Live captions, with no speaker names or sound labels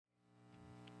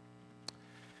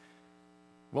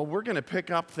Well, we're going to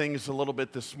pick up things a little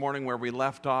bit this morning where we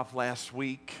left off last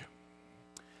week.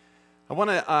 I want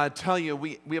to tell you,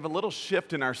 we have a little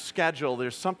shift in our schedule.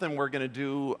 There's something we're going to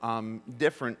do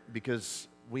different because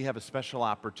we have a special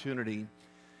opportunity.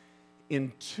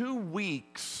 In 2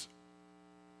 weeks,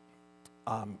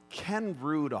 Ken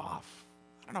Rudolph,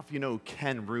 I don't know if you know who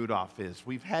Ken Rudolph is.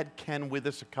 We've had Ken with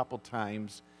us a couple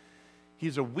times.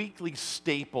 He's a weekly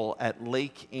staple at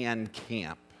Lake Ann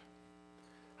Camp.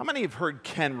 How many have heard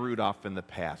Ken Rudolph in the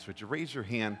past? Would you raise your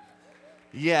hand?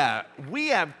 Yeah, we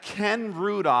have Ken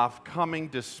Rudolph coming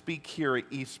to speak here at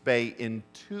East Bay in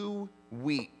 2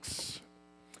 weeks.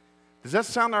 Does that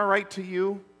sound all right to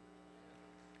you?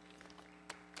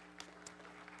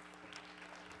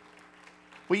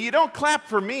 Well, you don't clap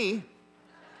for me.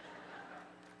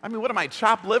 I mean, what am I,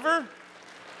 chopped liver?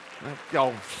 Oh,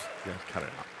 yeah, cut it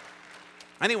out.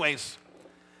 Anyways,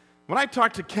 when I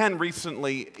talked to Ken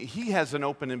recently, he has an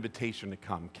open invitation to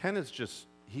come. Ken is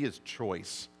he is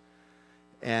choice.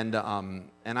 And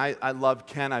I love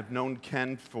Ken. I've known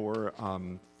Ken for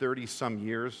 30-some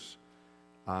years.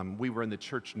 We were in the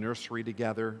church nursery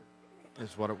together,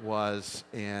 is what it was.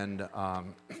 And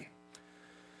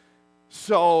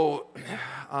so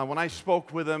when I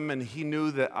spoke with him and he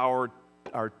knew that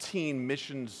our teen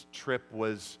missions trip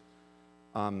was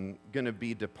going to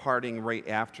be departing right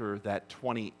after that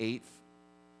 28th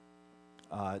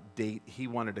date, he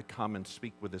wanted to come and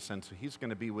speak with us. And so he's going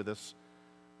to be with us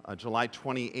July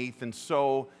 28th. And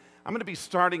so I'm going to be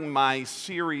starting my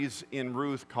series in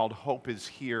Ruth called Hope is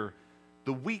Here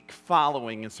the week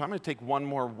following. And so I'm going to take one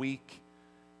more week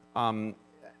in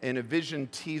a vision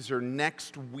teaser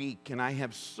next week. And I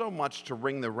have so much to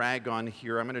wring the rag on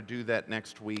here. I'm going to do that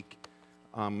next week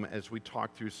as we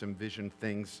talk through some vision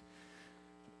things.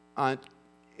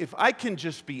 If I can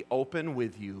just be open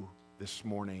with you this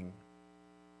morning,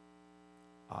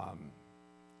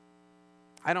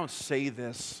 I don't say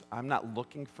this, I'm not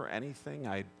looking for anything,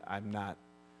 I'm not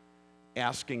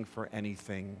asking for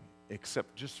anything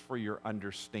except just for your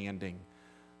understanding.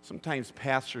 Sometimes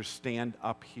pastors stand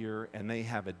up here and they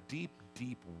have a deep,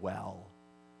 deep well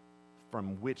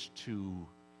from which to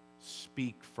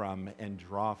speak from and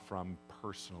draw from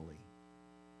personally.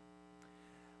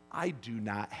 I do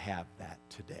not have that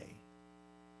today.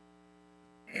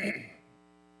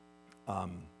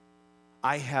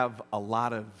 I have a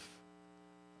lot of,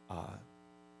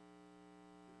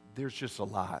 there's just a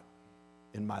lot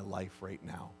in my life right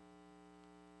now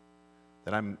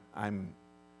that I'm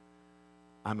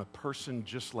a person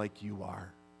just like you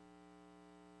are.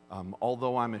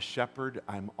 Although I'm a shepherd,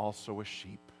 I'm also a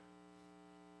sheep.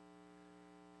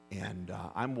 And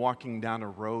I'm walking down a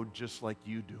road just like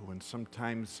you do. And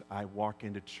sometimes I walk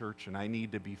into church and I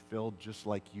need to be filled just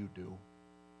like you do.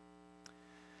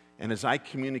 And as I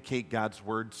communicate God's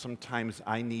word, sometimes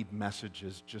I need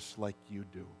messages just like you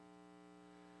do.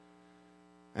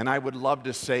 And I would love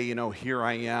to say, here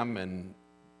I am and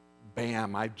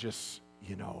bam, I just,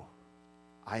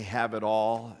 I have it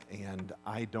all and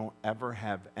I don't ever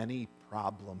have any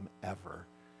problem ever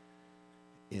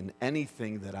in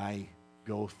anything that I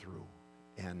go through.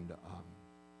 And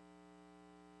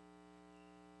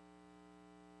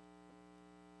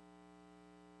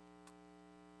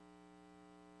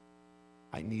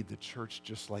I need the church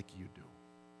just like you do,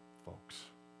 folks.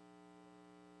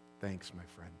 Thanks, my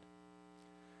friend.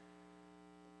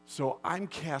 So I'm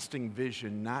casting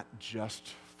vision not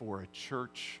just for a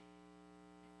church.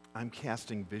 I'm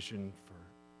casting vision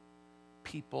for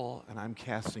people, and I'm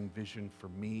casting vision for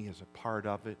me as a part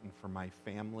of it and for my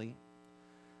family.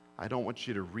 I don't want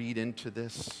you to read into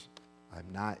this. I'm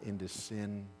not into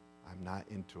sin. I'm not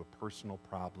into a personal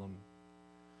problem.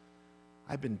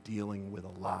 I've been dealing with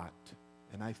a lot,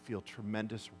 and I feel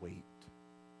tremendous weight.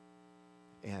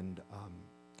 And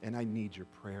I need your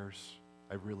prayers.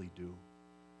 I really do.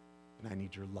 And I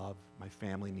need your love. My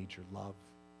family needs your love.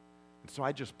 And so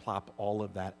I just plop all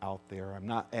of that out there. I'm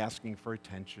not asking for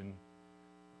attention.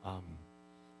 I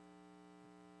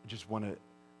just want to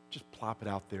just plop it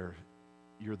out there.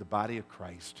 You're the body of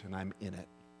Christ, and I'm in it.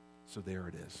 So there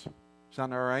it is.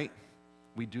 Sound all right?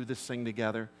 We do this thing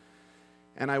together.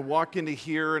 And I walk into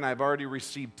here, and I've already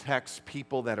received texts,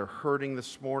 people that are hurting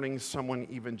this morning. Someone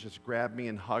even just grabbed me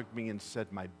and hugged me and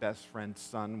said my best friend's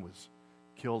son was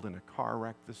killed in a car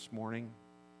wreck this morning.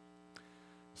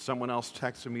 Someone else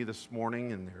texted me this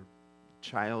morning, and their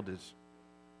child is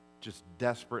just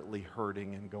desperately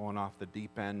hurting and going off the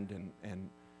deep end. And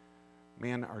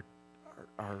man,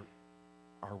 our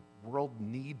world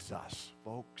needs us,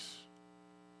 folks.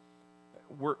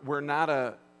 We're not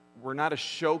a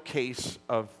showcase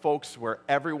of folks where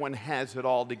everyone has it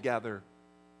all together.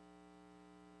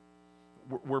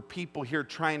 we're people here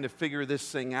trying to figure this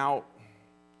thing out.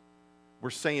 We're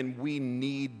saying we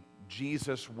need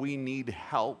Jesus. We need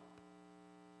help.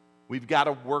 We've got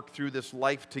to work through this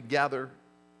life together.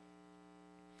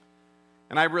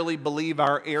 And I really believe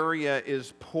our area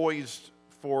is poised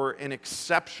for an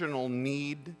exceptional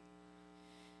need.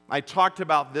 I talked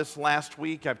about this last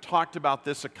week. I've talked about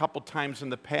this a couple times in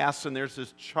the past, and there's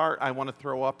this chart I want to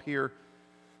throw up here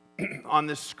on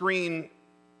the screen.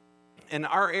 And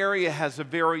our area has a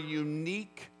very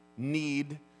unique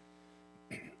need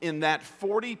in that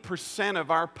 40%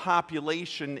 of our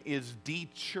population is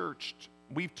de-churched.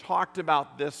 We've talked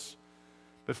about this,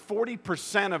 but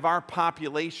 40% of our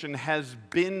population has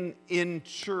been in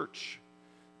church.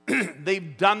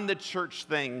 They've done the church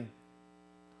thing.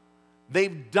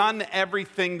 They've done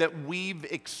everything that we've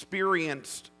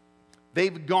experienced.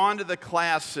 They've gone to the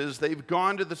classes. They've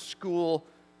gone to the school.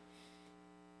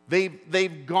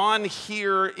 They've gone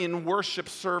here in worship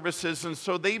services, and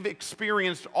so they've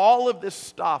experienced all of this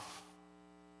stuff.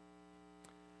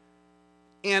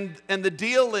 And the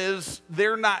deal is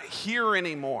they're not here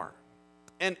anymore.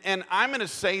 And I'm going to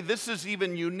say this is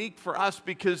even unique for us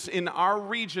because in our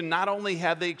region, not only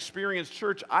have they experienced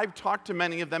church, I've talked to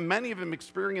many of them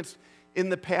experienced in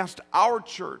the past our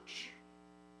church.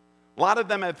 A lot of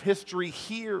them have history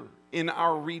here in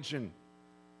our region.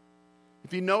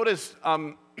 If you notice,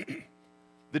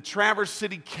 the Traverse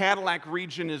City Cadillac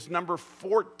region is number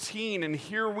 14, and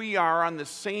here we are on the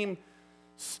same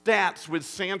stats with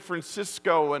San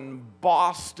Francisco and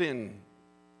Boston.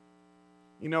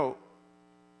 You know,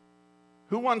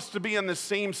 who wants to be on the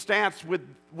same stats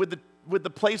with the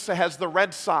place that has the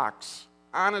Red Sox?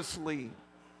 Honestly.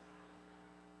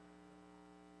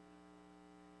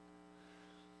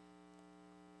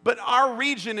 But our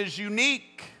region is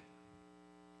unique.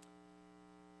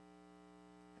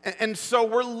 And so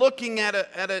we're looking at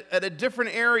a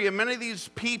different area. Many of these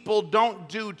people don't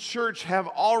do church, have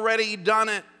already done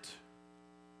it.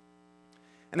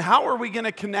 And how are we going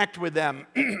to connect with them?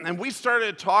 And we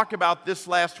started to talk about this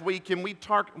last week, and we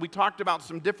talked about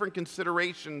some different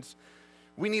considerations.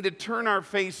 We need to turn our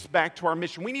face back to our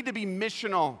mission. We need to be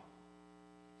missional.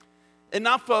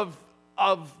 Enough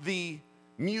of the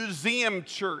museum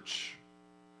church.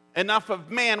 Enough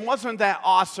of, man, wasn't that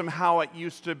awesome how it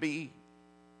used to be?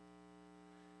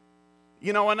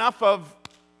 You know, enough of,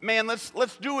 man,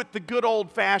 let's do it the good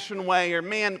old-fashioned way, or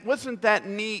man, wasn't that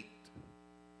neat?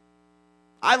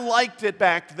 I liked it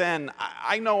back then.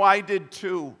 I know I did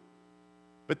too.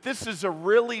 But this is a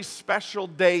really special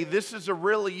day. This is a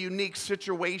really unique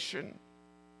situation.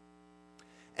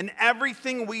 And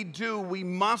everything we do, we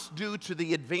must do to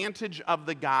the advantage of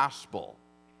the gospel,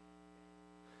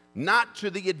 not to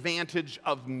the advantage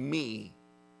of me.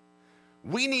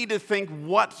 We need to think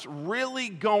what's really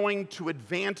going to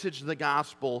advantage the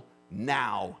gospel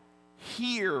now,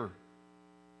 here,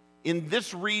 in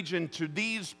this region, to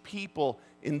these people,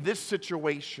 in this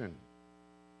situation.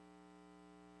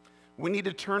 We need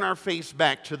to turn our face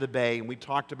back to the Bay, and we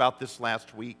talked about this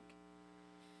last week.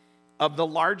 Of the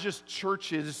largest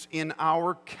churches in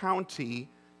our county,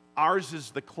 ours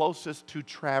is the closest to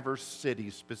Traverse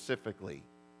City specifically.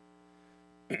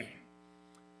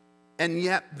 And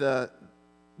yet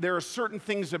there are certain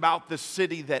things about the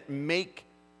city that make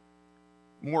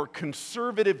more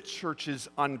conservative churches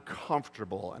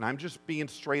uncomfortable. And I'm just being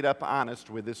straight up honest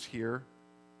with this here.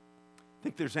 I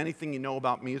think there's anything you know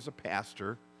about me as a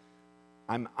pastor,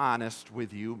 I'm honest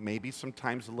with you, maybe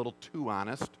sometimes a little too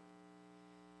honest.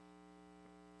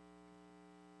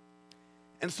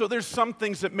 And so there's some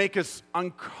things that make us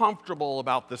uncomfortable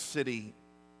about the city.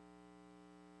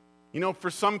 You know,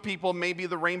 for some people, maybe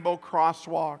the rainbow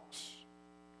crosswalks.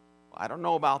 I don't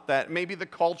know about that. Maybe the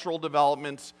cultural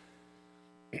developments.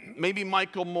 Maybe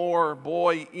Michael Moore,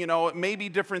 boy, you know, maybe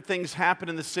different things happen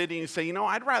in the city and you say, you know,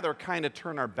 I'd rather kind of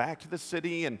turn our back to the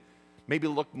city and maybe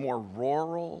look more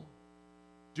rural,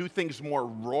 do things more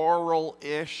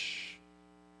rural-ish,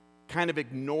 kind of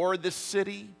ignore the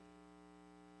city.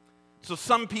 So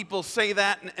some people say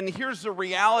that, and here's the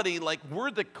reality, like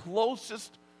we're the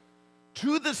closest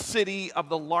to the city of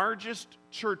the largest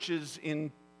churches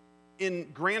in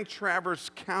Grand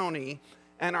Traverse County,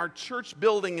 and our church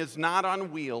building is not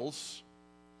on wheels.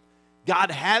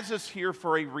 God has us here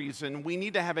for a reason. We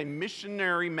need to have a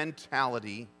missionary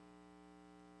mentality.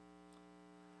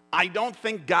 I don't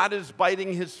think God is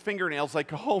biting his fingernails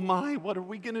like, oh my, what are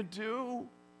we going to do?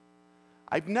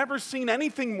 I've never seen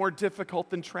anything more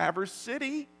difficult than Traverse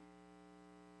City.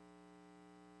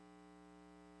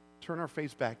 Turn our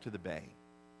face back to the Bay.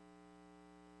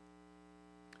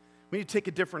 We need to take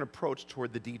a different approach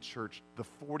toward the D church, the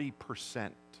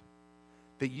 40%.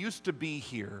 They used to be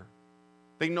here.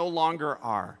 They no longer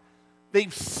are.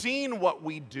 They've seen what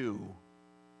we do.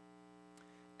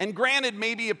 And granted,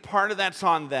 maybe a part of that's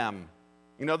on them.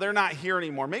 You know, they're not here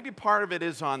anymore. Maybe part of it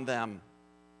is on them.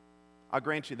 I'll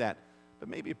grant you that. But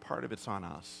maybe a part of it's on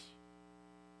us.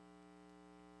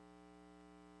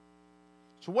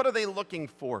 So what are they looking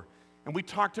for? And we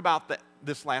talked about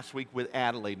this last week with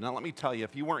Adelaide. Now let me tell you,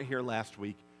 if you weren't here last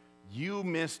week, you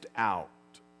missed out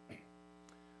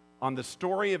on the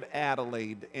story of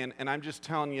Adelaide. And I'm just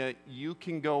telling you, you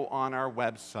can go on our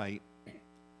website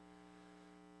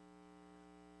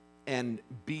and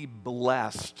be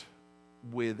blessed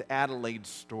with Adelaide's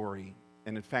story.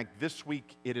 And in fact, this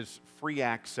week it is free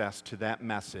access to that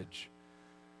message.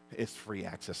 It's free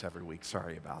access every week.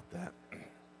 Sorry about that.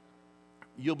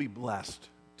 You'll be blessed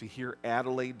to hear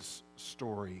Adelaide's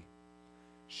story.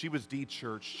 She was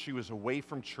de-churched. She was away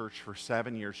from church for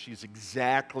 7 years. She's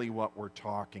exactly what we're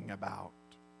talking about.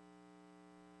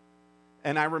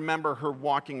 And I remember her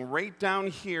walking right down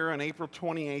here on April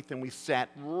 28th, and we sat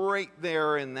right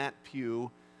there in that pew.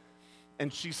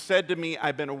 And she said to me,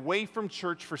 I've been away from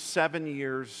church for 7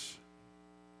 years.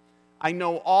 I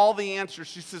know all the answers.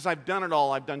 She says, I've done it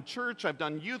all. I've done church, I've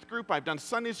done youth group, I've done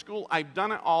Sunday school, I've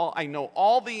done it all. I know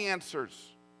all the answers.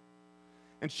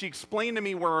 And she explained to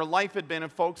me where her life had been,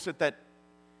 and folks, at that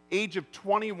age of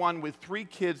 21 with 3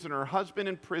 kids and her husband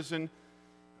in prison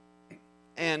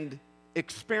and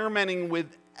experimenting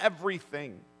with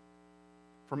everything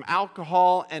from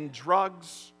alcohol and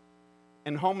drugs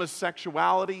and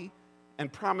homosexuality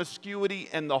and promiscuity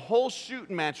and the whole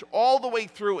shooting match all the way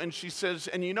through. And she says,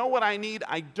 and you know what I need?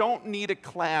 I don't need a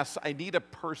class. I need a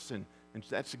person. And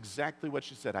that's exactly what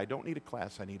she said. I don't need a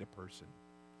class. I need a person.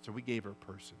 So we gave her a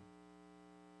person.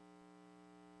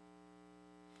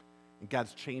 And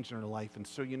God's changed in her life. And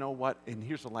so you know what? And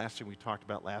here's the last thing we talked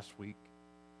about last week.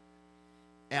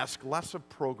 Ask less of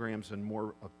programs and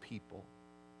more of people.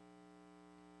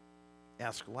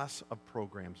 Ask less of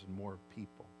programs and more of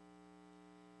people.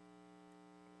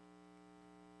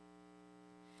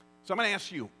 So I'm going to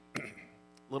ask you, a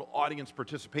little audience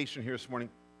participation here this morning.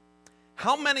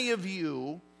 How many of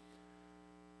you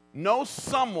know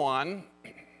someone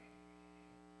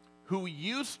who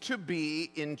used to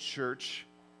be in church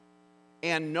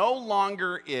and no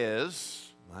longer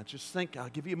is? Not just think, I'll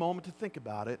give you a moment to think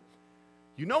about it.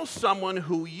 You know someone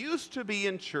who used to be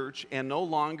in church and no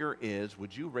longer is.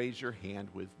 Would you raise your hand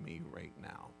with me right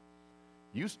now?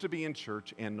 Used to be in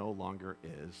church and no longer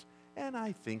is. And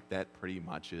I think that pretty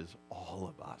much is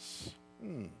all of us.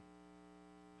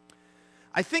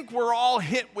 I think we're all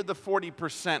hit with the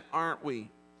 40%, aren't we?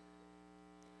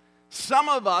 Some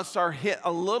of us are hit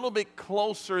a little bit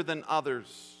closer than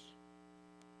others.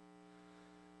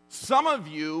 Some of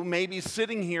you may be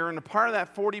sitting here, and a part of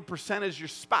that 40% is your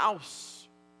spouse.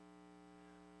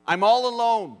 I'm all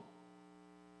alone.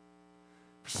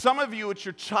 For some of you, it's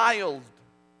your child.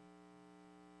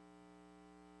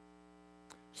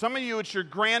 Some of you, it's your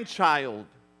grandchild.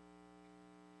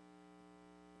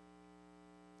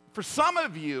 For some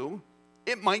of you,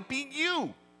 it might be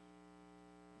you.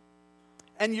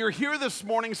 And you're here this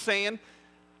morning saying,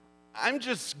 I'm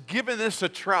just giving this a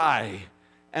try,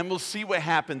 and we'll see what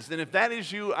happens. And if that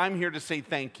is you, I'm here to say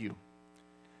thank you.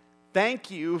 Thank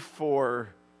you for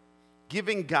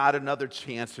giving God another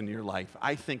chance in your life.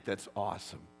 I think that's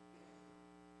awesome.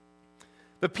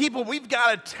 But people, we've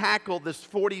got to tackle this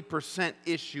 40%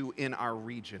 issue in our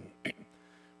region.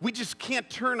 We just can't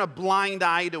turn a blind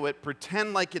eye to it,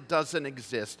 pretend like it doesn't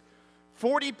exist.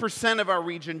 40% of our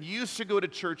region used to go to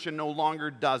church and no longer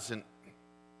doesn't.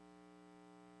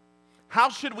 How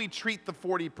should we treat the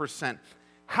 40%?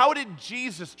 How did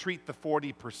Jesus treat the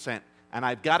 40%? And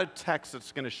I've got a text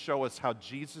that's going to show us how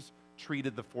Jesus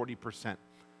treated the 40%.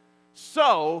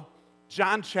 So,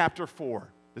 John chapter 4.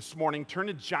 This morning, turn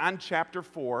to John chapter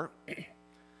 4.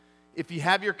 If you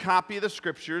have your copy of the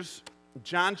scriptures,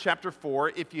 John chapter 4.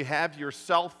 If you have your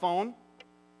cell phone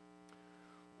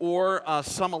or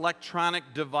some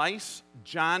electronic device,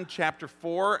 John chapter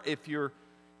 4. If you're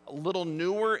a little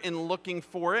newer in looking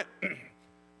for it,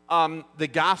 the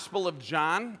Gospel of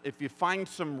John. If you find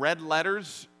some red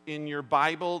letters in your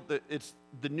Bible, it's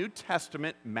the New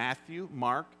Testament: Matthew,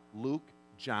 Mark, Luke,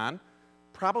 John.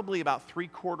 Probably about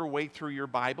 3/4 way through your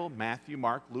Bible: Matthew,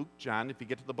 Mark, Luke, John. If you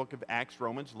get to the book of Acts,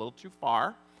 Romans, a little too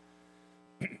far.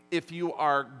 If you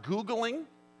are Googling,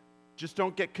 just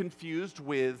don't get confused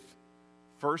with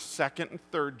 1st, 2nd, and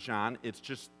 3rd John. It's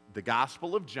just the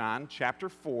Gospel of John, chapter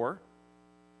 4.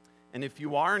 And if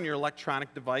you are on your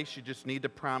electronic device, you just need to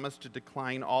promise to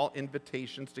decline all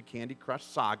invitations to Candy Crush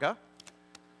Saga.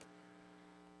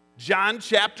 John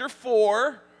chapter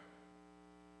 4.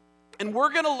 And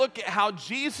we're going to look at how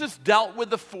Jesus dealt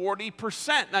with the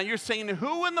 40%. Now you're saying,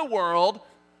 who in the world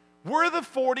were the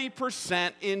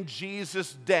 40% in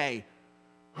Jesus' day?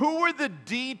 Who were the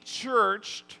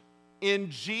de-churched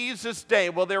in Jesus' day?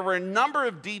 Well, there were a number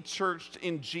of de-churched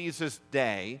in Jesus'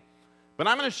 day, but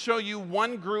I'm going to show you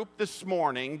one group this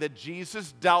morning that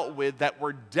Jesus dealt with that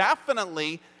were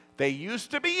definitely, they used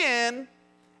to be in,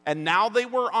 and now they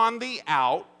were on the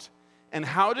out. And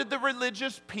how did the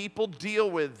religious people deal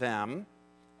with them?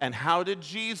 And how did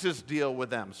Jesus deal with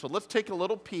them? So let's take a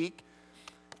little peek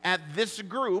at this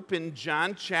group in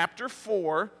John chapter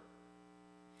 4.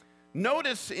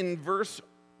 Notice in verse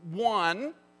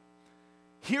 1,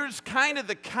 here's kind of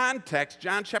the context.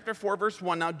 John chapter 4, verse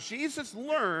 1. Now Jesus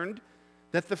learned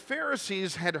that the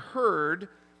Pharisees had heard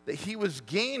that he was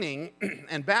gaining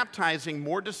and baptizing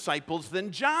more disciples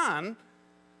than John.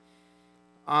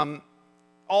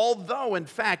 Although, in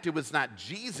fact, it was not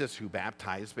Jesus who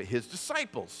baptized, but his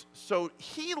disciples. So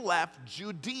he left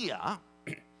Judea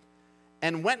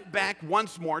and went back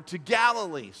once more to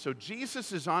Galilee. So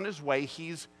Jesus is on his way.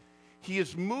 He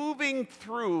is moving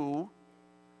through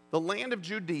the land of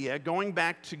Judea, going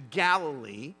back to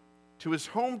Galilee, to his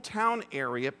hometown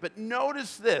area. But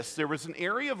notice this, there was an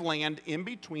area of land in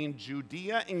between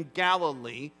Judea and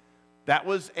Galilee that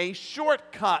was a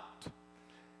shortcut.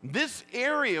 This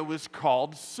area was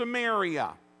called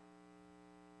Samaria.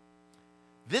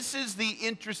 This is the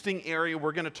interesting area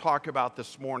we're going to talk about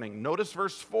this morning. Notice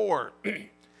verse 4.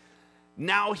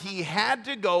 Now he had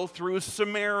to go through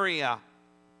Samaria.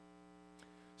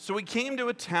 So he came to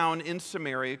a town in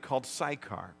Samaria called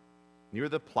Sychar, near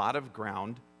the plot of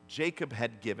ground Jacob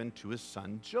had given to his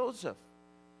son Joseph.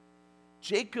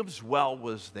 Jacob's well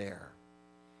was there,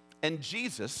 and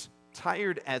Jesus,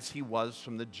 tired as he was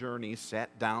from the journey,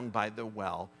 sat down by the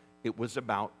well. It was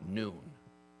about noon.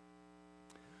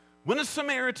 When a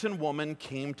Samaritan woman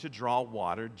came to draw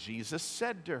water, Jesus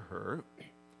said to her,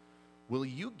 "Will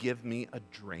you give me a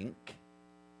drink?"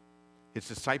 His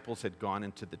disciples had gone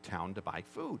into the town to buy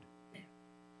food.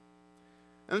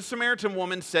 And the Samaritan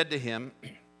woman said to him,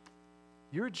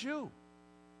 "You're a Jew,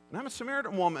 and I'm a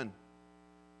Samaritan woman.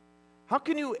 How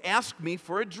can you ask me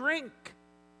for a drink?"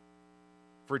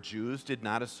 For Jews did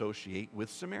not associate with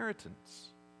Samaritans.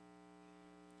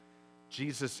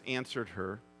 Jesus answered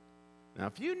her, "Now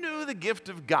if you knew the gift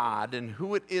of God and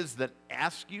who it is that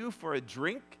asks you for a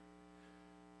drink,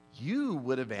 you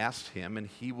would have asked him and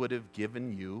he would have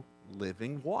given you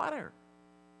living water."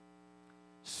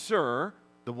 "Sir,"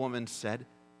 the woman said,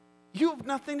 "you have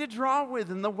nothing to draw with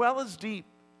and the well is deep.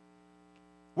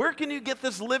 Where can you get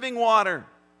this living water?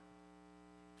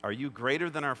 Are you greater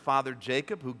than our father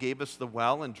Jacob, who gave us the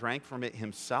well and drank from it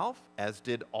himself, as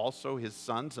did also his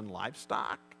sons and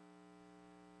livestock?"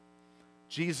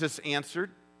 Jesus answered,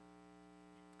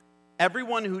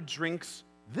 "Everyone who drinks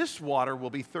this water will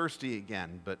be thirsty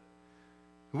again, but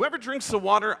whoever drinks the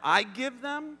water I give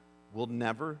them will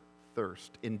never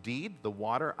thirst. Indeed, the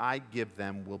water I give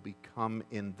them will become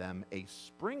in them a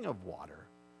spring of water,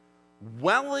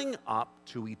 welling up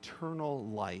to eternal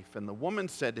life." And the woman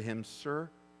said to him, "Sir,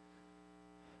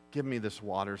 give me this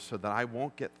water so that I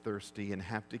won't get thirsty and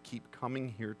have to keep coming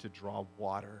here to draw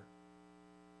water."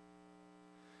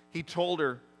 He told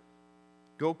her,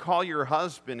 "Go call your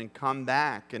husband and come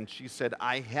back." And she said,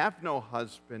 "I have no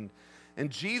husband."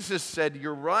 And Jesus said,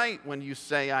 "You're right when you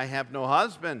say I have no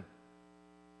husband.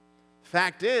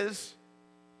 Fact is,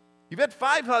 you've had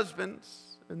 5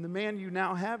 husbands, and the man you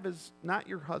now have is not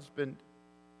your husband.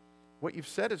 What you've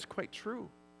said is quite true."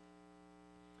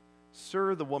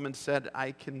 "Sir," the woman said,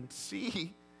 "I can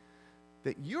see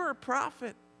that you're a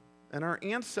prophet, and our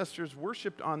ancestors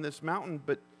worshipped on this mountain,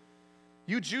 but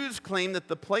you Jews claim that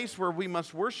the place where we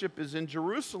must worship is in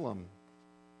Jerusalem."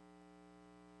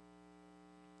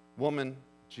 "Woman,"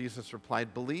 Jesus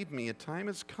replied, "believe me, a time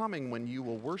is coming when you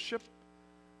will worship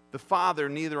the Father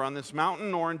neither on this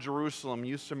mountain nor in Jerusalem.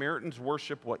 You Samaritans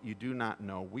worship what you do not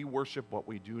know. We worship what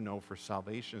we do know, for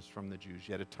salvation is from the Jews.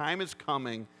 Yet a time is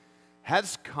coming,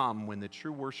 has come, when the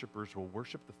true worshipers will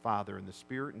worship the Father in the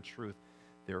Spirit and truth.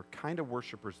 There are kind of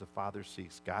worshipers the Father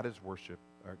seeks. God is worship,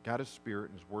 or God is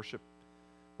spirit, and his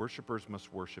worshipers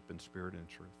must worship in spirit and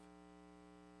truth."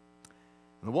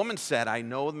 And the woman said, "I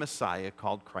know the Messiah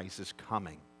called Christ is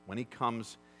coming. When he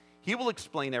comes, he will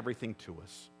explain everything to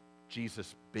us."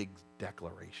 Jesus' big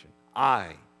declaration.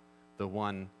 "I, the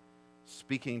one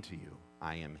speaking to you,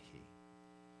 I am he."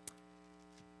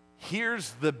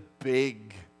 Here's the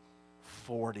big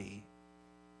 40.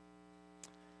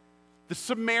 The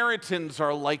Samaritans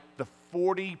are like the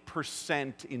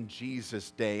 40% in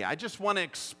Jesus' day. I just want to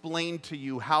explain to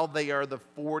you how they are the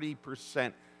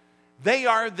 40%. They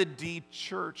are the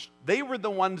de-churched. They were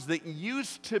the ones that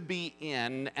used to be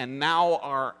in and now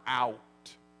are out.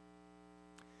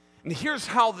 And here's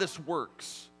how this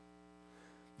works.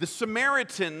 The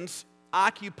Samaritans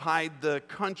occupied the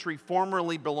country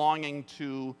formerly belonging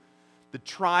to the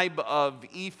tribe of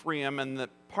Ephraim and the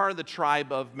part of the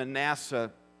tribe of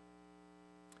Manasseh.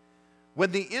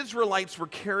 When the Israelites were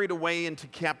carried away into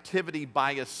captivity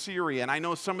by Assyria, and I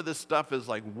know some of this stuff is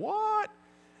like, what?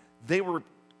 They were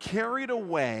carried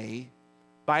away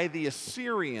by the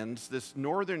Assyrians, this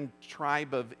northern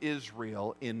tribe of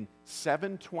Israel, in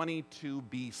 722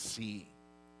 BC.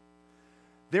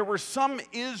 There were some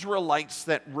Israelites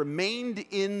that remained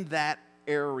in that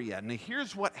area. Now,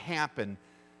 here's what happened.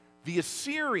 The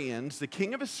Assyrians, the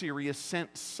king of Assyria,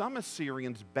 sent some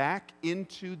Assyrians back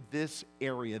into this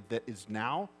area that is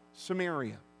now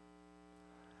Samaria.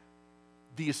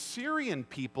 The Assyrian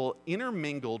people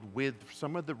intermingled with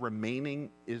some of the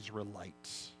remaining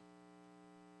Israelites.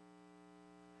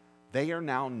 They are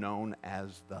now known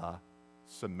as the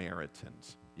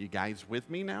Samaritans. You guys with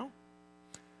me now?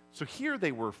 So here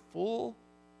they were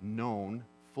full-known,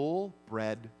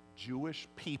 full-bred Jewish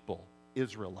people,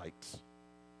 Israelites.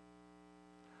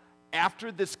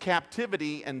 After this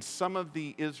captivity, and some of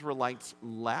the Israelites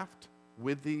left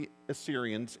with the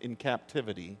Assyrians in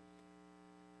captivity,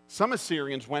 some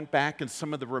Assyrians went back, and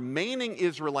some of the remaining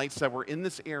Israelites that were in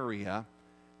this area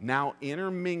now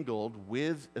intermingled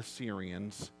with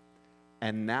Assyrians,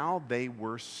 and now they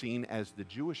were seen as the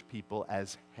Jewish people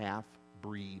as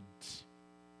half-breeds,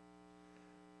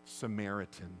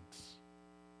 Samaritans.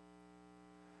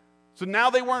 So now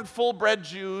they weren't full-bred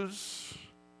Jews.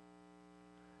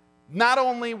 Not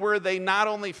only were they not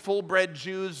only full-bred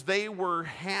Jews, they were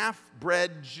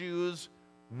half-bred Jews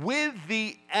with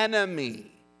the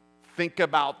enemy. Think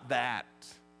about that.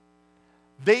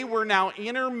 They were now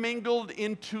intermingled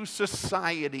into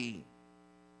society.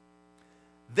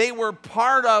 They were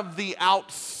part of the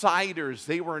outsiders.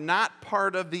 They were not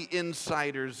part of the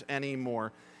insiders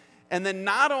anymore. And then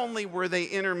not only were they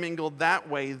intermingled that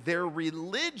way, their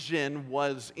religion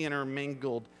was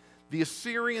intermingled. The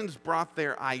Assyrians brought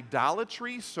their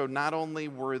idolatry, so not only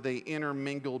were they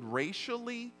intermingled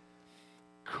racially,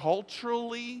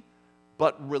 culturally,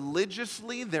 but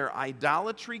religiously. Their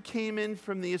idolatry came in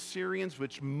from the Assyrians,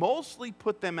 which mostly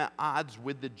put them at odds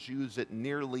with the Jews at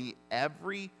nearly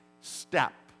every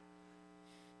step.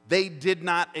 They did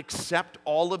not accept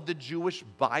all of the Jewish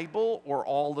Bible or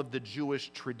all of the Jewish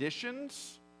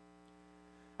traditions.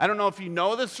 I don't know if you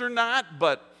know this or not,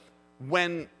 but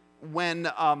when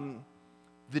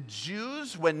the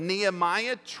Jews, when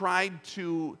Nehemiah tried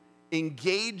to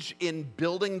engage in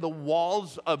building the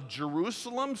walls of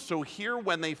Jerusalem, so here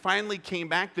when they finally came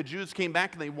back, the Jews came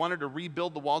back and they wanted to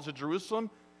rebuild the walls of Jerusalem,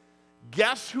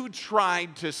 guess who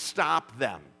tried to stop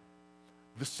them?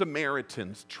 The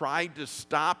Samaritans tried to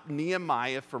stop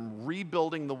Nehemiah from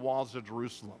rebuilding the walls of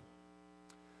Jerusalem.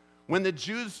 When the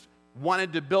Jews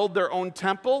wanted to build their own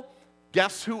temple,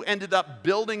 guess who ended up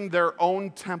building their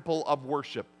own temple of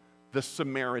worship? The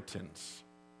Samaritans.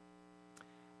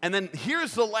 And then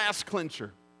here's the last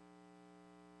clincher.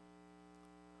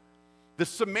 The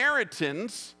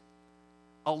Samaritans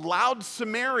allowed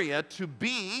Samaria to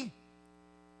be,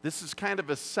 this is kind of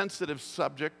a sensitive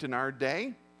subject in our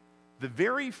day, the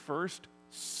very first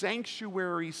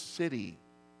sanctuary city.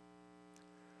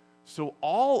 So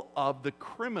all of the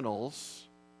criminals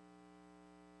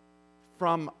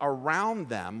from around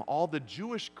them, all the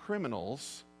Jewish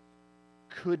criminals,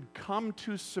 could come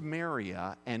to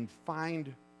Samaria and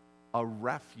find a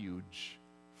refuge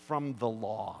from the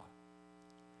law.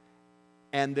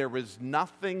 And there was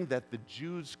nothing that the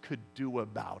Jews could do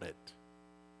about it.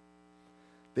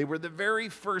 They were the very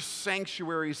first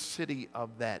sanctuary city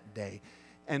of that day.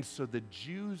 And so the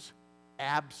Jews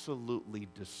absolutely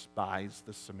despised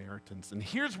the Samaritans. And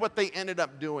here's what they ended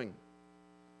up doing.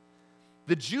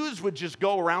 The Jews would just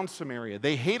go around Samaria.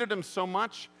 They hated them so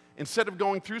much, instead of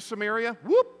going through Samaria,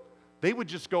 they would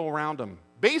just go around them.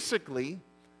 Basically,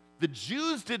 the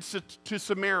Jews did to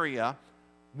Samaria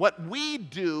what we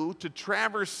do to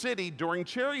Traverse City during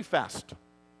Cherry Fest.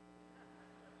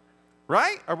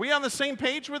 Right? Are we on the same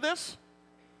page with this?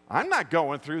 I'm not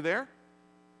going through there.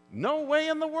 No way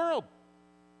in the world.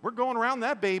 We're going around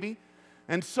that baby.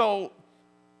 And so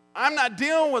I'm not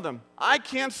dealing with them. I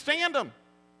can't stand them.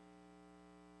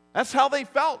 That's how they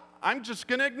felt. I'm just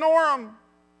going to ignore them.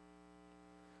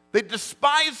 They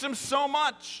despised him so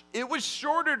much. It was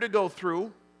shorter to go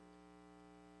through,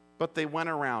 but they went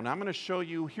around. I'm going to show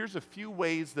you, here's a few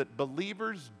ways that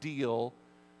believers deal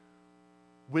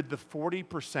with the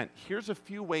 40%. Here's a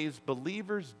few ways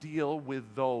believers deal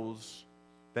with those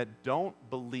that don't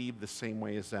believe the same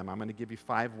way as them. I'm going to give you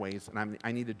 5 ways, and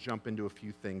I need to jump into a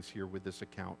few things here with this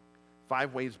account.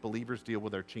 5 ways believers deal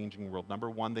with our changing world. Number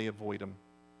 1, they avoid them.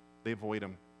 They avoid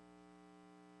them.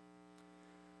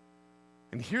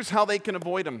 And here's how they can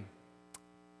avoid them.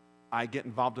 I get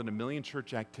involved in a million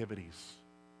church activities.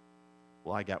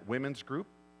 Well, I got women's group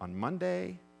on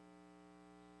Monday,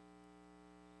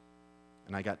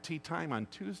 and I got tea time on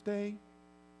Tuesday.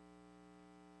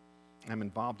 I'm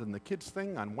involved in the kids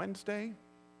thing on Wednesday.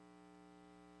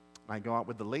 I go out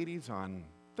with the ladies on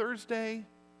Thursday,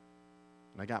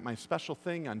 and I got my special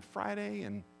thing on Friday,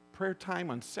 and prayer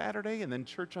time on Saturday, and then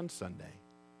church on Sunday.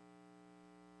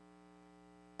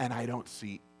 And I don't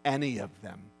see any of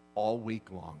them all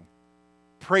week long.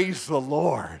 Praise the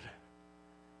Lord.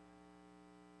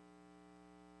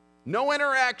 No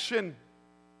interaction.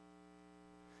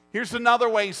 Here's another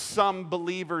way some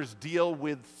believers deal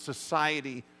with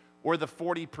society, or the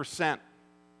 40%.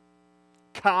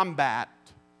 Combat.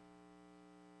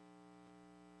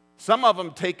 Some of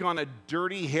them take on a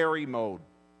dirty Harry mode.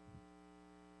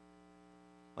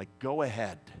 Like, go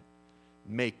ahead,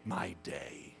 make my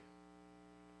day.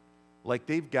 Like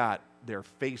they've got their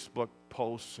Facebook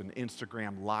posts and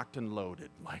Instagram locked and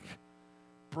loaded. Like,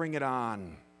 bring it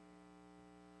on.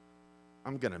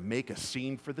 I'm going to make a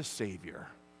scene for the Savior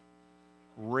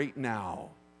right now.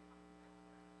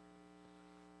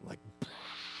 Like,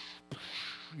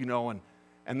 you know,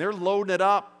 and they're loading it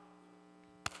up.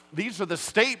 These are the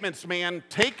statements, man.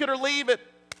 Take it or leave it.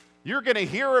 You're going to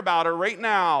hear about it right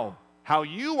now. How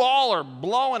you all are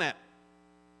blowing it.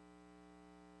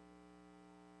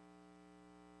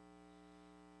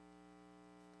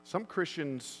 Some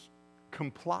Christians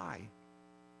comply.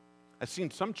 I've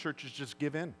seen some churches just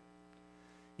give in.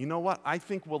 You know what? I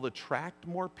think we'll attract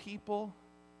more people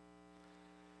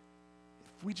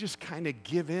if we just kind of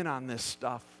give in on this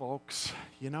stuff, folks.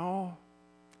 You know?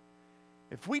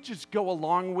 If we just go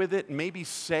along with it and maybe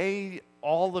say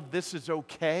all of this is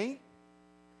okay.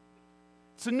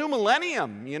 It's a new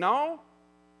millennium, you know?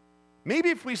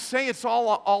 Maybe if we say it's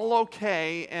all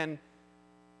okay and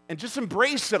just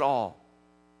embrace it all.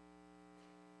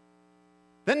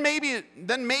 Then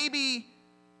maybe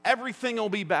everything will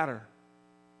be better.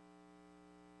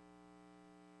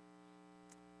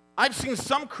 I've seen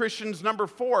some Christians, number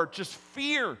 4, just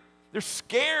fear. They're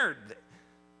scared.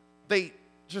 They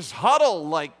just huddle,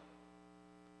 like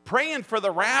praying for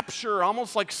the rapture,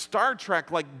 almost like Star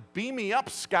Trek, like, beam me up,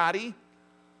 Scotty.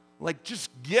 Like, just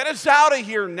get us out of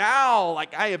here now.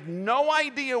 Like, I have no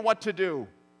idea what to do.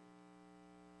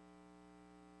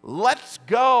 Let's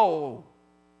go.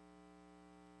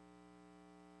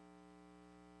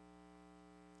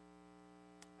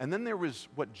 And then there was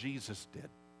what Jesus did,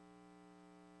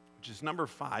 which is number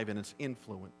 5, and it's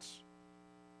influence.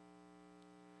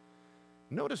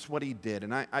 Notice what he did,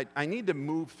 and I need to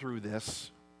move through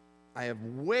this. I have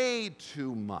way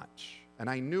too much, and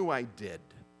I knew I did.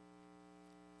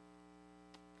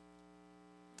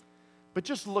 But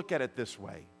just look at it this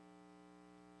way.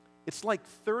 It's like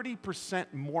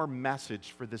 30% more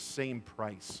message for the same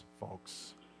price,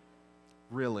 folks.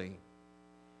 Really.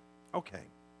 Okay,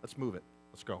 let's move it.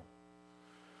 Let's go.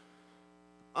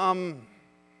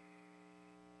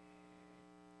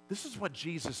 This is what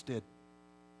Jesus did.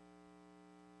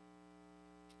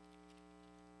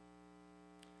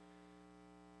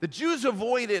 The Jews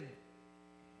avoided.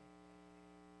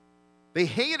 They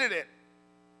hated it.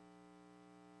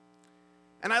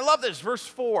 And I love this, verse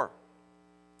 4.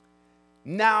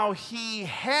 Now he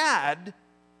had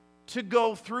to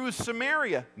go through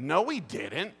Samaria. No, he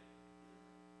didn't.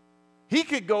 He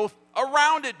could go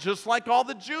around it just like all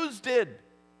the Jews did.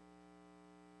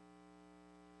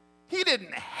 He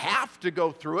didn't have to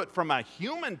go through it from a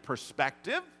human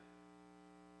perspective.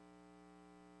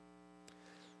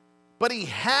 But he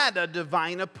had a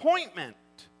divine appointment.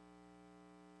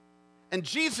 And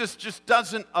Jesus just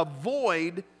doesn't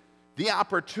avoid the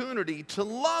opportunity to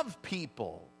love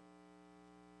people.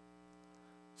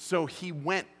 So he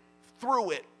went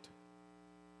through it.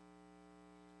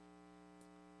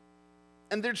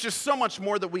 And there's just so much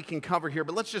more that we can cover here,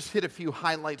 but let's just hit a few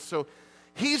highlights. So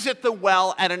he's at the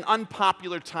well at an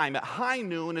unpopular time. At high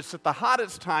noon, it's at the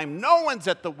hottest time. No one's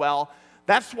at the well.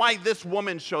 That's why this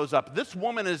woman shows up. This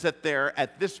woman is there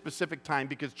at this specific time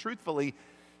because, truthfully,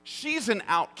 she's an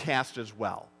outcast as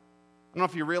well. I don't know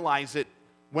if you realize it.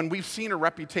 When we've seen her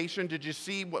reputation, did you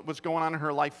see what was going on in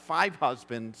her life? 5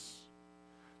 husbands.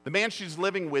 The man she's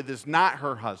living with is not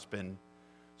her husband.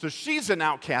 So she's an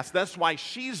outcast. That's why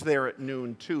she's there at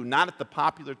noon too, not at the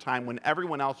popular time when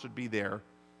everyone else would be there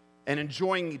and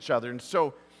enjoying each other. And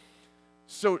so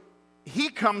he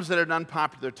comes at an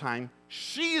unpopular time.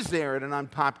 she's there at an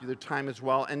unpopular time as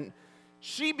well, and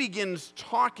she begins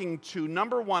talking to,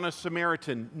 number one, a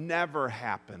Samaritan. Never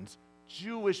happens.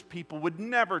 Jewish people would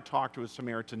never talk to a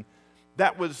Samaritan.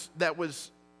 That was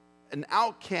an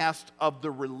outcast of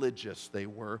the religious, they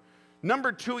were.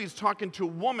 Number two, he's talking to a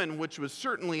woman, which was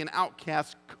certainly an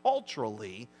outcast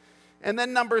culturally. And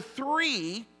then number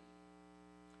three,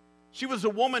 she was a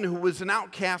woman who was an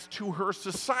outcast to her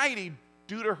society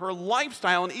due to her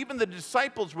lifestyle. And even the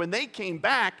disciples, when they came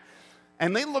back,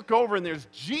 and they look over and there's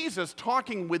Jesus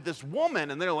talking with this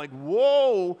woman, and they're like,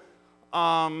 whoa,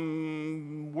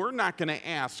 we're not going to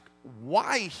ask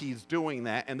why he's doing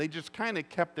that. And they just kind of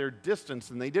kept their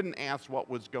distance, and they didn't ask what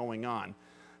was going on.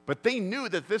 But they knew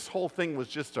that this whole thing was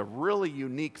just a really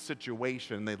unique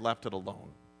situation, and they left it alone.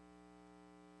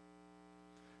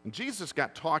 And Jesus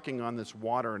got talking on this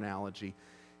water analogy.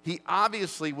 He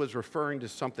obviously was referring to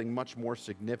something much more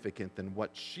significant than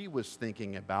what she was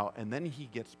thinking about, and then he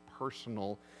gets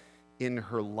personal in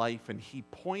her life, and he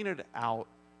pointed out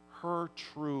her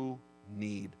true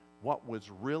need, what was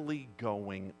really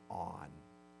going on.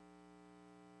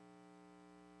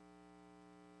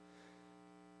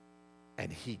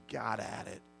 And he got at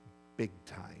it big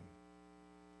time.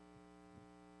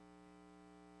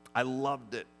 I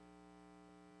loved it.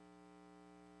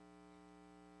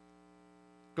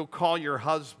 Go call your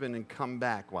husband and come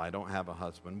back. Well, I don't have a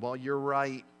husband. Well, you're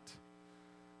right.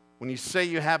 When you say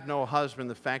you have no husband,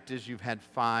 the fact is you've had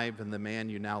 5, and the man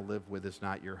you now live with is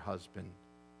not your husband.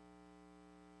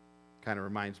 Kind of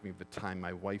reminds me of the time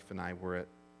my wife and I were at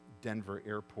Denver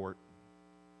Airport.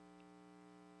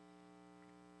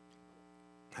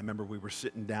 I remember we were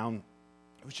sitting down.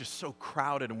 It was just so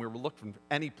crowded, and we were looking for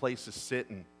any place to sit.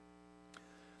 And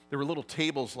there were little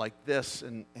tables like this,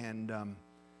 and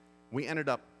we ended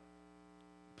up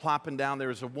plopping down. There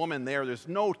was a woman there. There's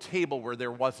no table where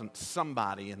there wasn't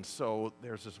somebody. And so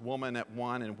there's this woman at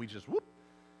one, and we just,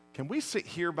 can we sit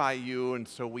here by you? And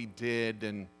so we did,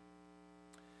 and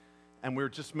we were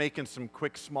just making some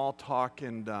quick small talk,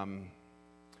 and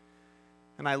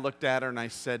I looked at her and I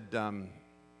said,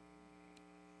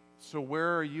 so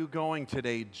where are you going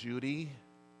today, Judy?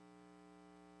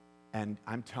 And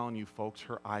I'm telling you, folks,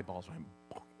 her eyeballs went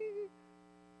boing.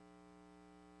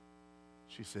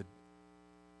 She said,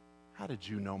 how did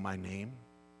you know my name?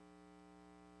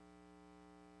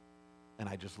 And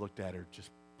I just looked at her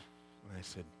and I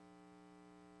said,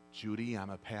 Judy,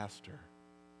 I'm a pastor.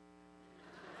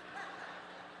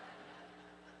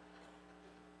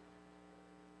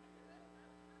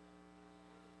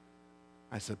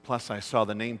 I said, plus I saw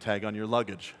the name tag on your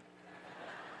luggage.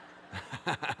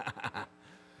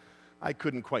 I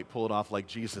couldn't quite pull it off like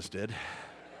Jesus did.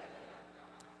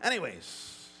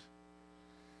 Anyways,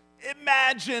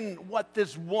 imagine what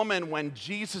this woman, when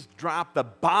Jesus dropped the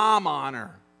bomb on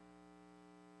her,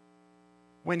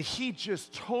 when he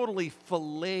just totally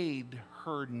filleted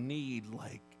her need,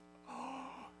 like, oh,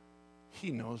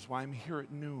 he knows why I'm here at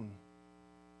noon.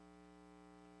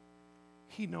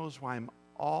 He knows why I'm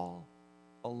all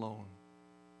alone.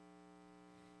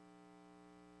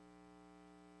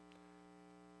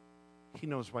 He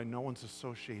knows why no one's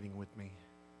associating with me.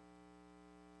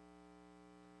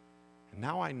 And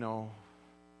now I know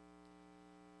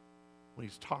what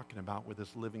he's talking about with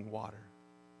this living water.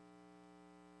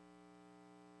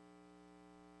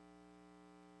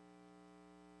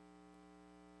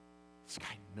 This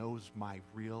guy knows my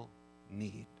real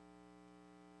need.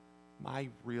 My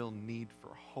real need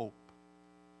for hope.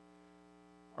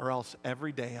 Or else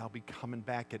every day I'll be coming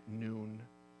back at noon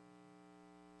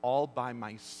all by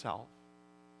myself.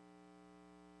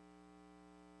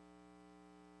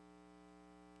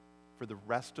 For the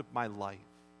rest of my life.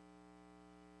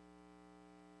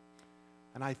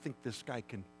 And I think this guy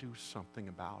can do something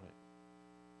about it.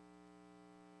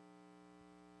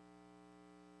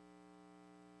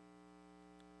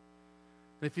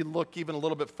 And if you look even a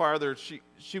little bit farther,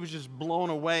 she was just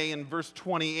blown away in verse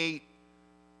 28.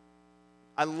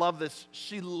 I love this.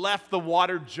 She left the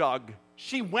water jug.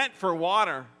 She went for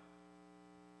water.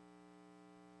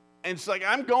 And it's like,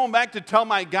 I'm going back to tell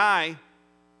my guy.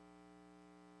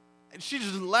 And she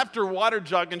just left her water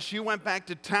jug and she went back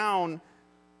to town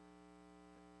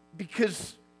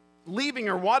because leaving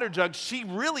her water jug, she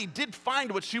really did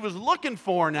find what she was looking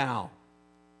for now.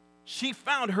 She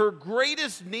found her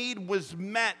greatest need was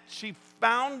met. She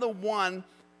found the one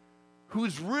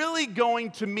who's really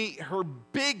going to meet her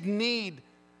big need,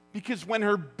 because when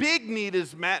her big need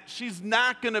is met, she's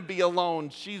not going to be alone.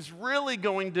 She's really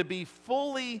going to be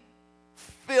fully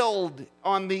filled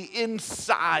on the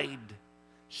inside.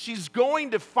 She's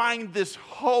going to find this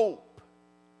hope.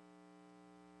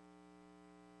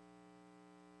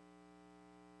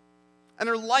 And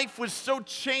her life was so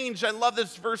changed. I love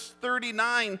this verse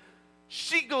 39.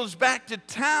 She goes back to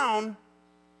town,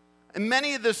 and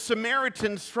many of the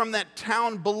Samaritans from that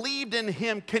town believed in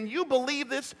him. Can you believe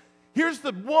this? Here's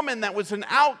the woman that was an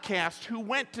outcast who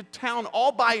went to town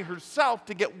all by herself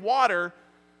to get water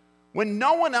when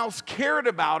no one else cared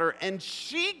about her. And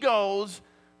she goes,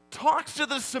 talks to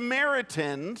the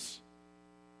Samaritans,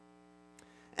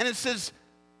 and it says,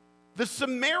 the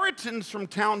Samaritans from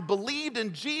town believed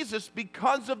in Jesus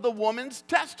because of the woman's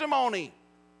testimony.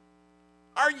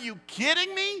 Are you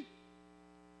kidding me?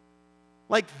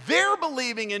 Like they're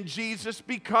believing in Jesus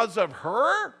because of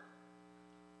her?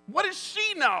 What does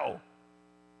she know?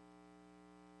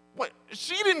 What?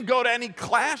 She didn't go to any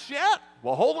class yet.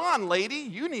 Well, hold on, lady.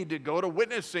 You need to go to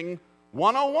Witnessing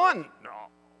 101.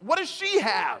 What does she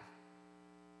have?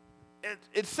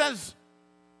 It says,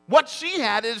 what she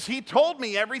had is, he told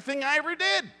me everything I ever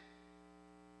did.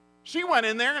 She went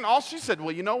in there and all she said,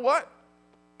 well, you know what?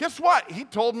 Guess what? He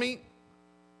told me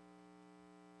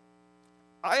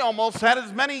I almost had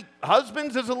as many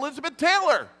husbands as Elizabeth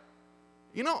Taylor.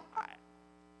 You know,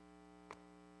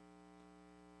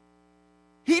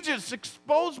 he just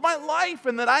exposed my life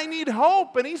and that I need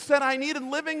hope. And he said I needed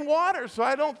living water so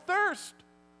I don't thirst.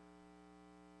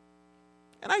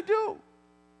 And I do.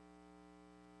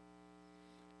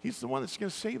 He's the one that's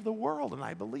going to save the world, and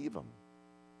I believe him.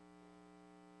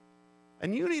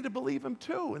 And you need to believe him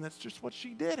too, and that's just what she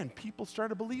did. And people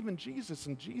started believing Jesus,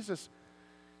 and Jesus,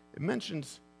 it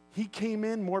mentions, he came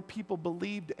in, more people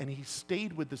believed, and he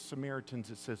stayed with the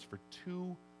Samaritans, it says, for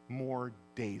 2 more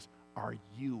days. Are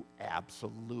you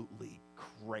absolutely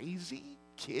crazy?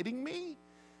 Kidding me?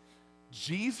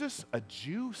 Jesus, a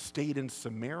Jew, stayed in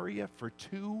Samaria for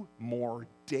 2 more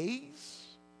days?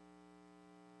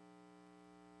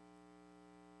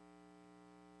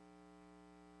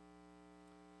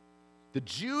 The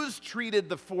Jews treated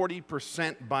the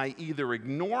 40% by either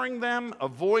ignoring them,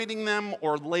 avoiding them,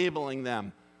 or labeling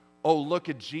them. Oh, look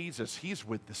at Jesus. He's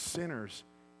with the sinners.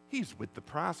 He's with the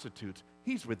prostitutes.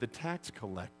 He's with the tax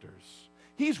collectors.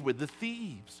 He's with the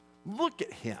thieves. Look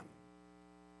at him.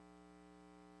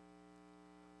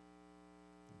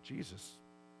 Jesus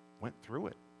went through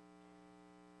it.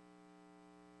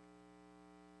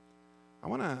 I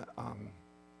want to...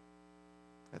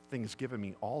 that thing's giving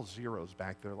me all zeros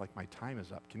back there like my time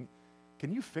is up.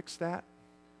 Can you fix that?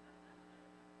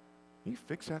 Can you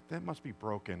fix that? That must be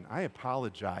broken. I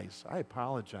apologize. I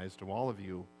apologize to all of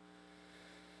you.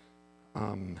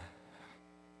 Let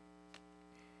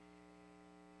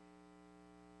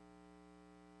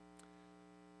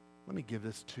me give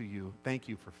this to you. Thank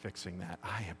you for fixing that.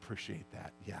 I appreciate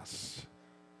that. Yes.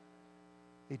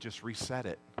 They just reset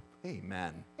it.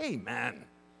 Amen. Amen.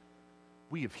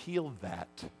 We have healed that.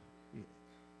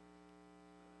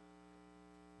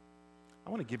 I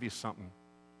want to give you something.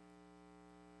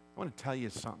 I want to tell you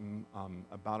something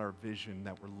about our vision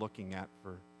that we're looking at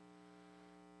for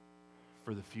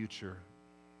the future.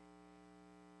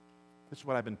 This is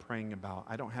what I've been praying about.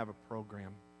 I don't have a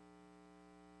program.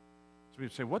 So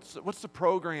people say, what's the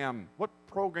program? What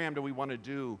program do we want to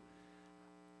do?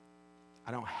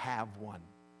 I don't have one.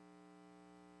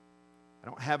 I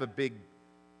don't have a big,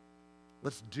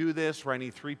 let's do this, where I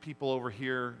need 3 people over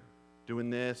here doing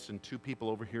this, and 2 people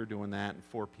over here doing that, and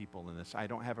 4 people in this. I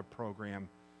don't have a program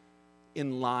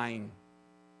in line.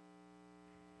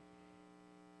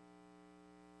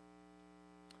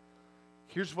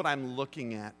 Here's what I'm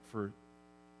looking at for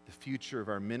the future of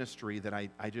our ministry that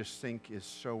I just think is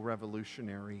so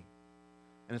revolutionary,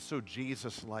 and it's so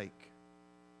Jesus-like.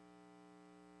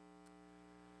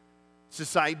 It's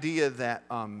this idea that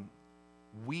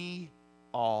we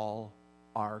all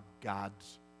are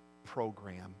God's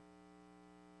program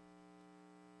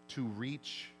to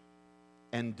reach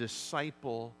and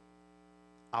disciple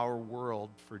our world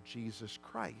for Jesus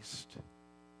Christ.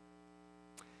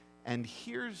 And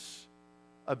here's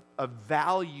a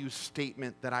value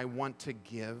statement that I want to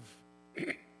give.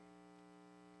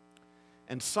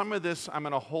 And some of this I'm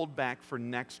going to hold back for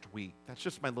next week. That's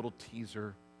just my little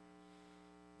teaser.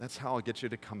 That's how I'll get you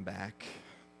to come back,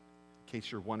 in case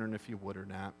you're wondering if you would or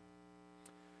not.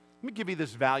 Let me give you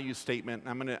this value statement, and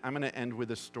I'm going to end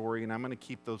with a story, and I'm going to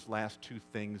keep those last 2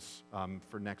 things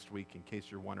for next week, in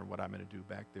case you're wondering what I'm going to do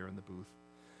back there in the booth.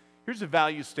 Here's a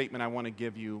value statement I want to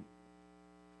give you.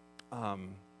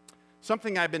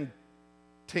 Something I've been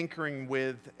tinkering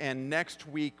with, and next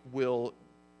week we'll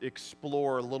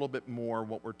explore a little bit more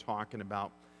what we're talking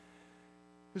about.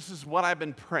 This is what I've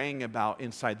been praying about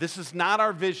inside. This is not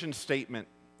our vision statement.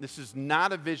 This is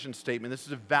not a vision statement. This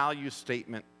is a value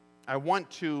statement. I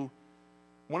want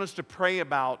us to pray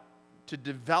about to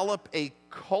develop a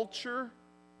culture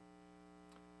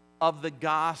of the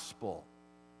gospel.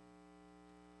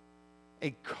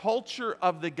 A culture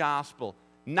of the gospel,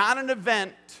 not an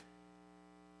event.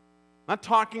 I'm not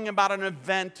talking about an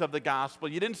event of the gospel.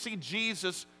 You didn't see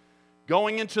Jesus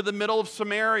going into the middle of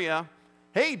Samaria.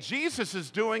 Hey, Jesus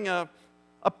is doing a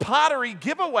pottery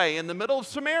giveaway in the middle of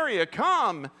Samaria.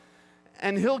 Come,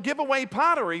 and he'll give away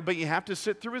pottery, but you have to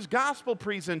sit through his gospel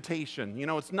presentation. You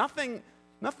know, it's nothing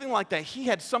like that. He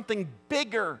had something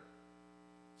bigger,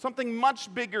 something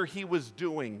much bigger he was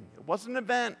doing. It wasn't an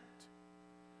event.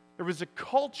 There was a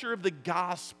culture of the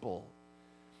gospel,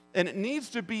 and it needs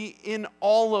to be in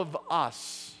all of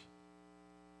us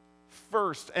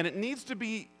first, and it needs to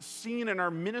be seen in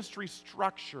our ministry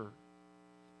structure.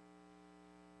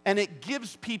 And it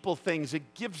gives people things.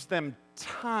 It gives them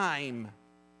time,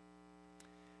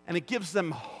 and it gives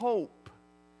them hope,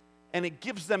 and it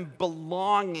gives them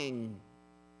belonging.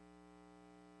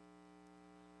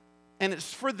 And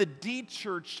it's for the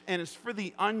de-churched, and it's for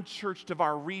the unchurched of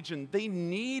our region. They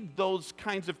need those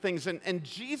kinds of things. And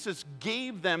Jesus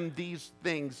gave them these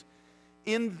things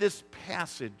in this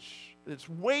passage. It's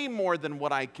way more than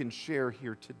what I can share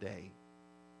here today.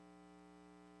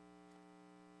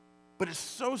 But it's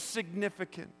so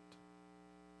significant.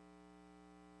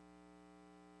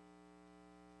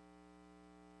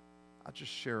 I'll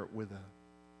just share it with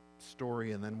a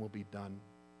story, and then we'll be done.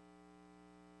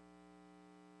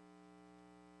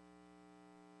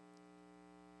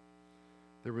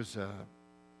 There was a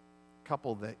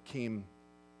couple that came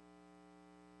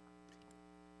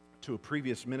to a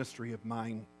previous ministry of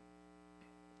mine,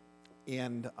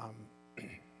 and it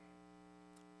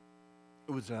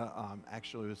was a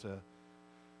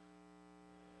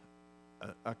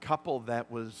couple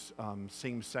that was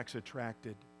same-sex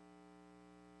attracted,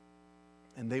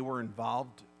 and they were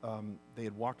involved. They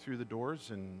had walked through the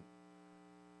doors, and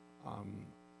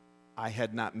I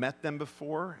had not met them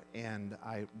before, and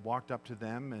I walked up to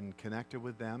them and connected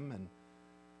with them,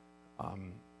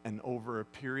 and over a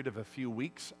period of a few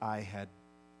weeks, I had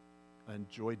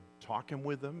enjoyed talking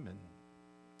with them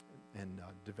and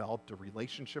developed a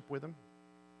relationship with them.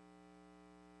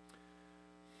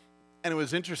 And it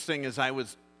was interesting as I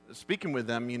was speaking with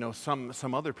them, you know,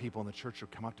 some other people in the church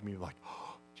would come up to me like,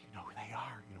 "Oh, do you know who they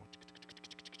are?"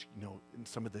 You know, and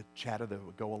some of the chatter that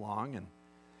would go along,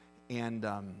 and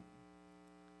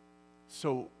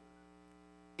so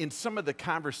in some of the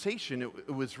conversation,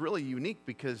 it was really unique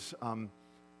because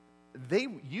they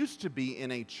used to be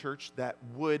in a church that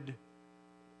would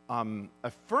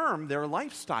affirm their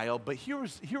lifestyle, but here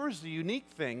was the unique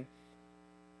thing,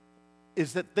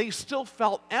 is that they still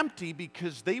felt empty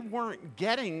because they weren't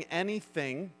getting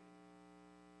anything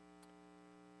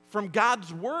from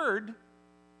God's word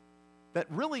that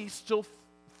really still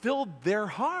filled their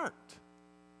heart.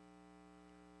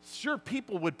 Sure,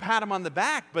 people would pat them on the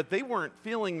back, but they weren't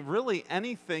feeling really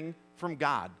anything from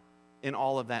God in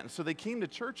all of that. And so they came to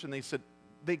church and they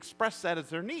expressed that as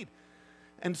their need.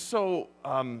 And so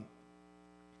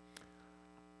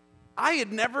I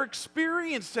had never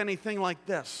experienced anything like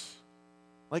this.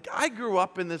 Like, I grew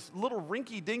up in this little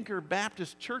rinky-dinker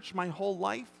Baptist church my whole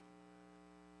life.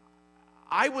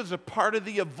 I was a part of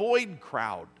the avoid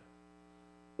crowd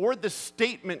or the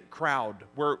statement crowd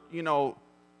where, you know,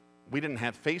 we didn't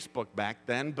have Facebook back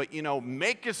then, but, you know,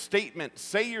 make a statement,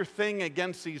 say your thing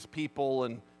against these people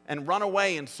and run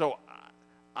away. And so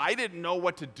I didn't know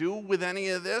what to do with any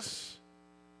of this.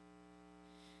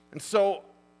 And so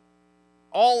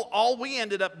all we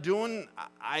ended up doing,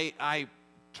 I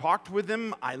talked with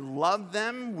them. I loved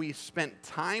them. We spent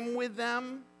time with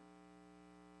them.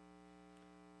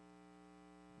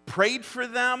 Prayed for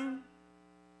them.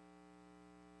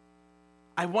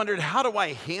 I wondered, how do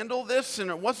I handle this?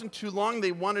 And it wasn't too long.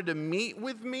 They wanted to meet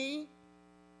with me.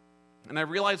 And I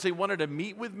realized they wanted to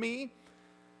meet with me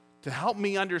to help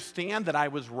me understand that I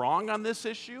was wrong on this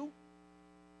issue.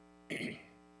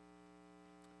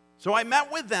 So I met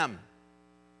with them.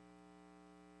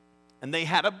 And they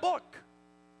had a book.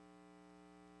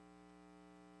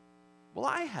 Well,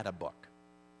 I had a book.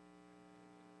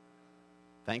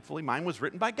 Thankfully, mine was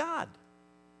written by God.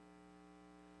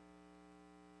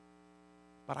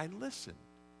 But I listened.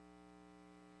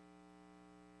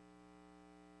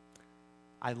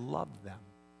 I loved them.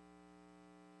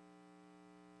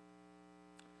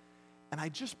 And I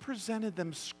just presented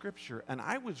them scripture, and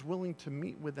I was willing to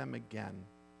meet with them again.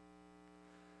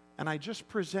 And I just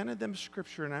presented them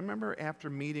scripture, and I remember after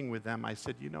meeting with them, I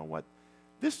said, you know what?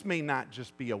 This may not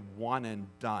just be a one and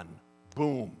done.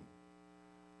 Boom.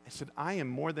 I said, I am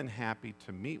more than happy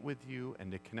to meet with you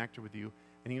and to connect with you.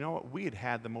 And you know what? We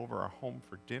had them over our home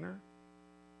for dinner.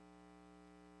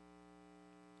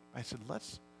 I said,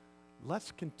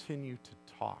 let's continue to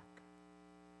talk.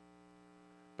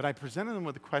 But I presented them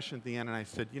with a question at the end, and I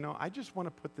said, I just want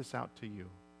to put this out to you.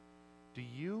 Do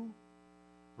you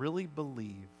really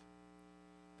believe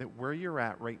that where you're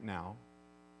at right now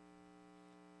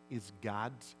is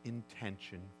God's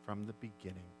intention from the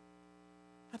beginning?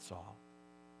 That's all.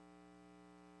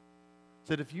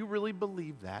 Said, if you really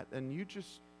believe that, then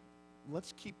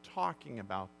let's keep talking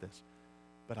about this.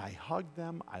 But I hugged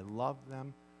them. I loved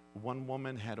them. One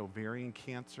woman had ovarian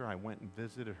cancer. I went and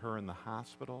visited her in the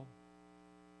hospital.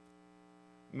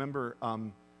 Remember,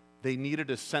 they needed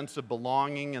a sense of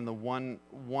belonging, and the one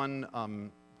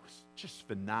was just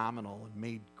phenomenal and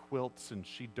made quilts, and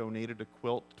she donated a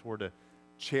quilt toward a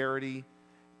charity,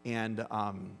 and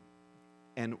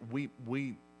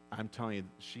we I'm telling you,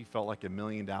 she felt like $1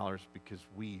 million because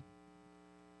we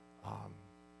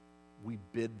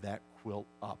bid that quilt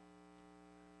up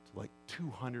to like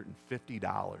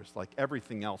 $250. Like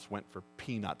everything else went for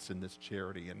peanuts in this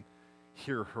charity, and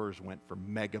here hers went for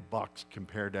mega bucks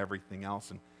compared to everything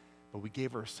else. But we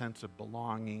gave her a sense of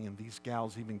belonging, and these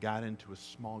gals even got into a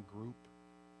small group.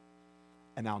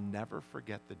 And I'll never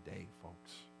forget the day,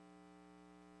 folks,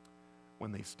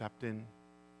 when they stepped in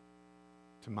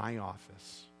to my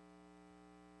office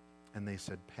and they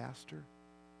said, Pastor,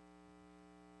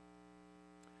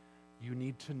 you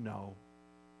need to know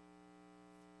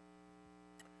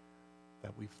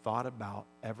that we've thought about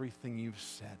everything you've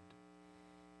said.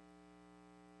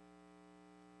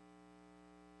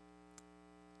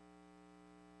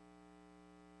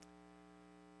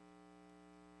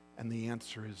 And the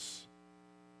answer is,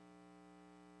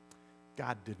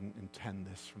 God didn't intend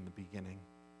this from the beginning.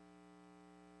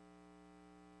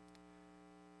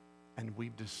 And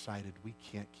we've decided we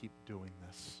can't keep doing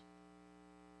this.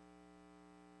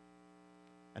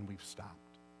 And we've stopped.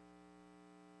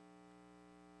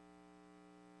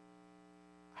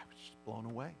 I was just blown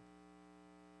away.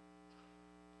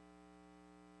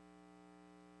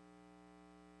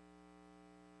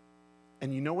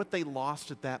 And you know what they lost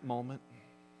at that moment?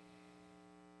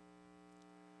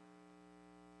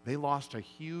 They lost a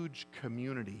huge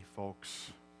community,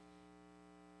 folks.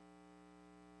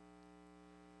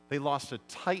 They lost a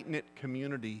tight-knit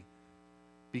community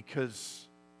because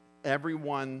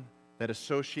everyone that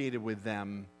associated with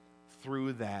them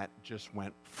through that just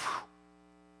went, phew.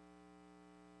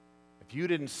 If you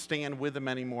didn't stand with them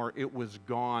anymore, it was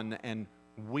gone, and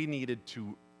we needed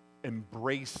to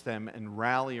embrace them and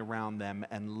rally around them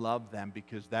and love them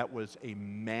because that was a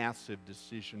massive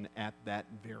decision at that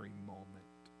very moment.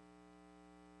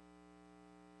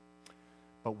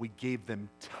 But we gave them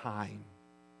time.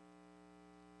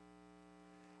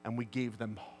 And we gave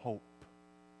them hope.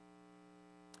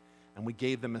 And we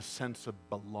gave them a sense of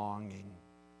belonging.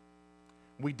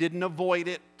 We didn't avoid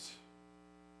it.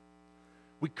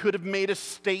 We could have made a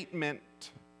statement.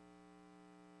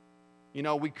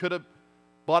 We could have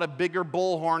bought a bigger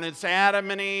bullhorn. It's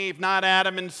Adam and Eve, not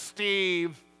Adam and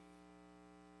Steve.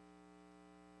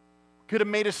 Could have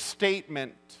made a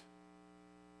statement.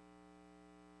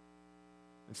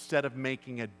 Instead of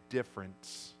making a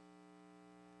difference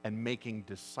and making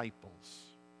disciples.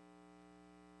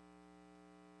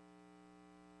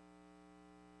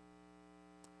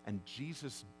 And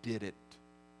Jesus did it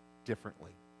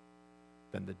differently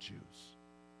than the Jews.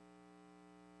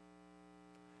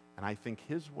 And I think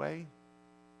his way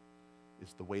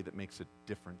is the way that makes a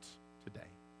difference today.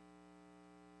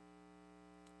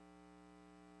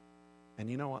 And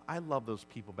you know what? I love those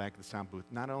people back at the sound booth.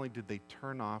 Not only did they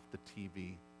turn off the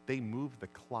TV, they moved the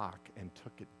clock and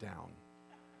took it down.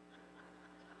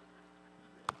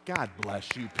 God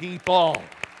bless you, people.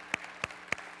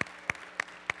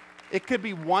 It could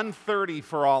be 1:30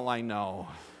 for all I know.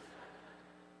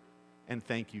 And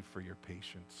thank you for your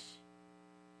patience.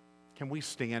 Can we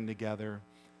stand together?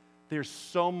 There's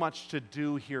so much to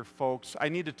do here, folks. I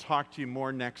need to talk to you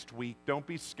more next week. Don't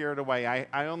be scared away.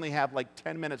 I only have like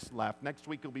 10 minutes left. Next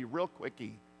week will be real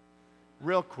quickie.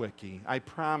 Real quickie. I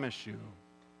promise you.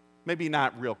 Maybe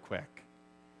not real quick,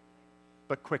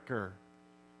 but quicker.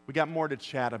 We got more to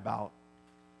chat about.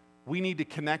 We need to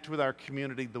connect with our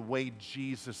community the way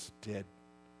Jesus did,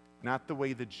 not the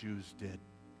way the Jews did.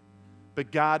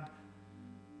 But God,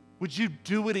 would you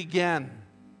do it again?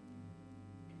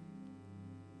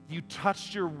 You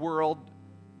touched your world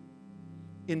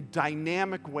in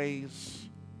dynamic ways.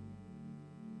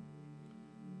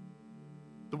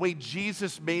 The way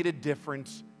Jesus made a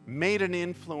difference, made an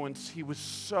influence, he was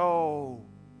so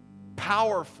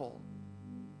powerful.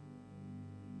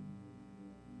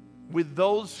 With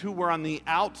those who were on the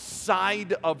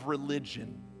outside of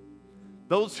religion,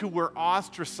 those who were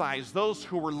ostracized, those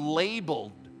who were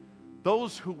labeled,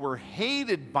 those who were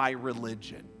hated by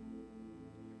religion,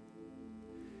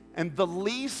 and the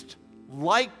least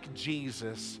like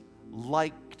Jesus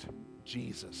liked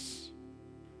Jesus.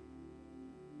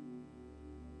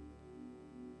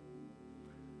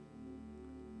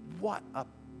 What a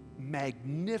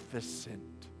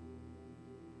magnificent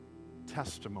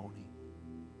testimony.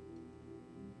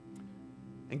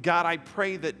 And God, I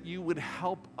pray that you would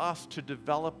help us to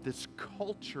develop this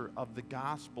culture of the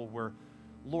gospel where,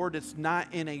 Lord, it's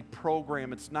not in a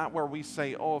program. It's not where we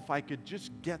say, oh, if I could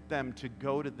just get them to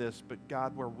go to this. But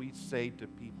God, where we say to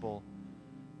people,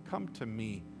 come to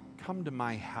me, come to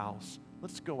my house.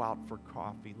 Let's go out for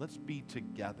coffee. Let's be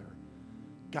together.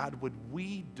 God, would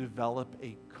we develop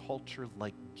a culture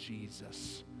like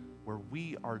Jesus, where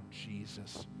we are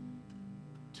Jesus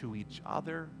to each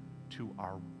other, to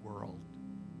our world,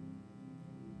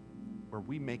 where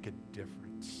we make a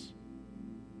difference,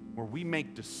 where we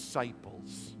make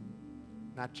disciples,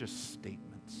 not just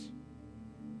statements.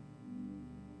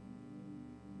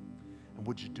 And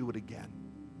would you do it again?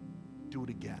 Do it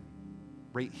again,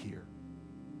 right here,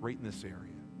 right in this area.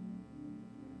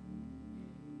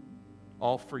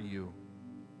 All for you,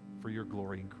 for your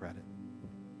glory and credit.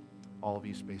 All of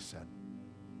East Bay said.